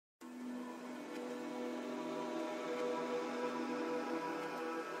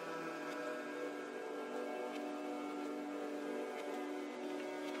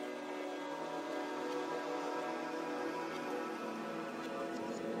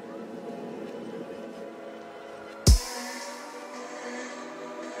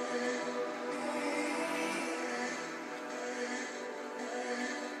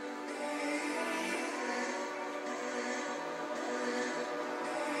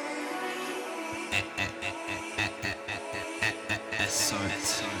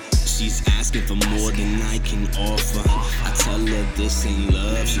She's asking for more than I can offer. I tell her this ain't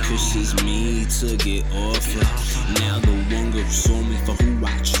love. She pushes me to get off her. Now the one girl saw me for who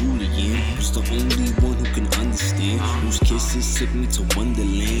I truly am, who's the only one who can understand, whose kisses took me to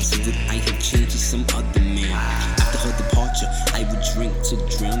Wonderland, so that I have changed to some other man. After her departure, I would drink to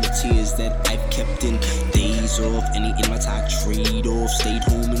drown the tears that I've kept in. Days off, any invites I trade off, stayed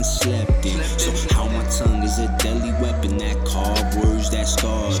home and slept in. So how my tongue is a deadly weapon that carved words that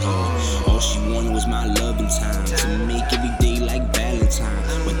scarred her. All she wanted was my loving time, to make every day like Valentine.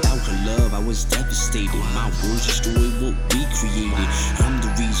 Without her love, I was devastated. My words destroyed what we created. I'm the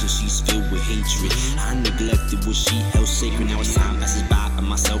reason she's filled with hatred. I neglected what she held sacred. Now as time passes by, I'm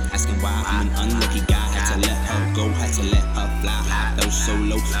myself asking why I'm an unlucky guy. Had to let her go, had to let her fly. I felt so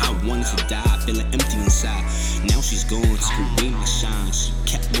low, I wanted to die, feeling empty inside. Now she's gone, took away my shine. She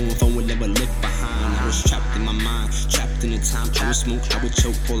kept moving forward, never looked behind. I was trapped in my mind, trapped in the time. I would smoke, I would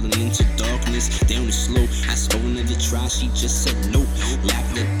choke, falling into darkness, down the slope. I swore never try, she just said no.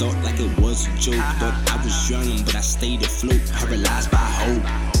 Laughed at thought like it was a joke. Thought I was drowning, but I stayed afloat, paralyzed by hope.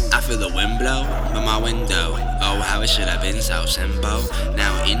 I feel the wind blow by my window. Oh, how it should have been so simple.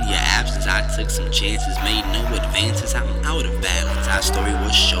 Now in your absence, I took some chances, made no advances. I'm out of balance. Our story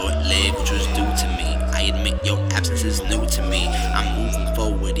was short-lived, which was due to me. I admit your absence is new to me. I'm moving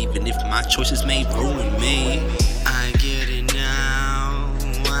forward, even if my choices may ruin me. I get it now.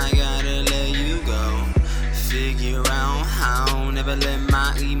 I gotta let you go. Figure out how, never let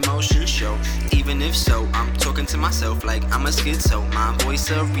my emotions show. Even if so, I'm talking to myself like I'm a schizo. My voice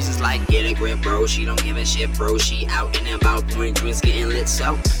of reason's like, get a grip, bro. She don't give a shit, bro. She out and about, pouring drinks, getting lit.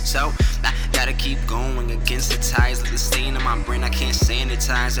 So I gotta keep going against the tides. Like the stain on my brain, I can't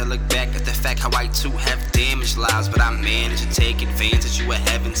sanitize. I look back at the fact how I too have damaged lives, but I managed to take advantage. You were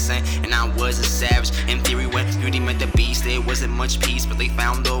heaven sent, and I was a savage. In theory, when beauty met the beast, there wasn't much peace, but they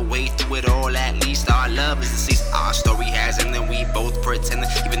found a way through it all. At least our love is deceased. Our story has ended, we both pretended.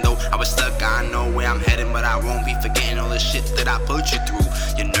 Even though I was stuck, I know where I'm heading, but I won't be forgetting all the shit that I put you through.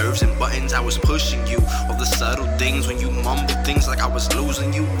 Your nerves and buttons, I was pushing you. All the subtle things when you mumble things like I was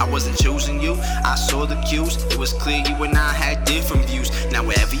losing you. I wasn't choosing you, I saw the cues. It was clear you and I had different views. Now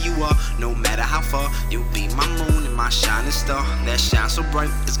wherever you are, no matter how far, you'll be my moon and my shining star. That shines so bright,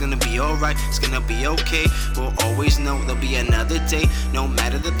 it's gonna be alright, it's gonna be okay. We'll always know there'll be another day. No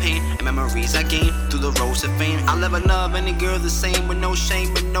matter the pain and memories I gain through the roads of fame, I'll never love any girl the same, with no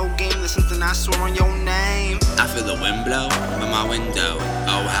shame, with no game. There's something I swear on your name. I feel the wind blow by my window.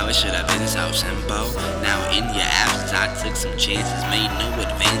 Oh, how it should have been so simple. Now in your absence, I took some chances, made no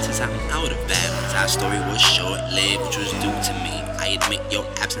advances. I'm out of balance. Our story was short-lived, which was due to me. I admit your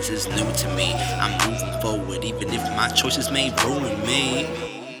absence is new to me. I'm moving forward, even if my choices may ruin me.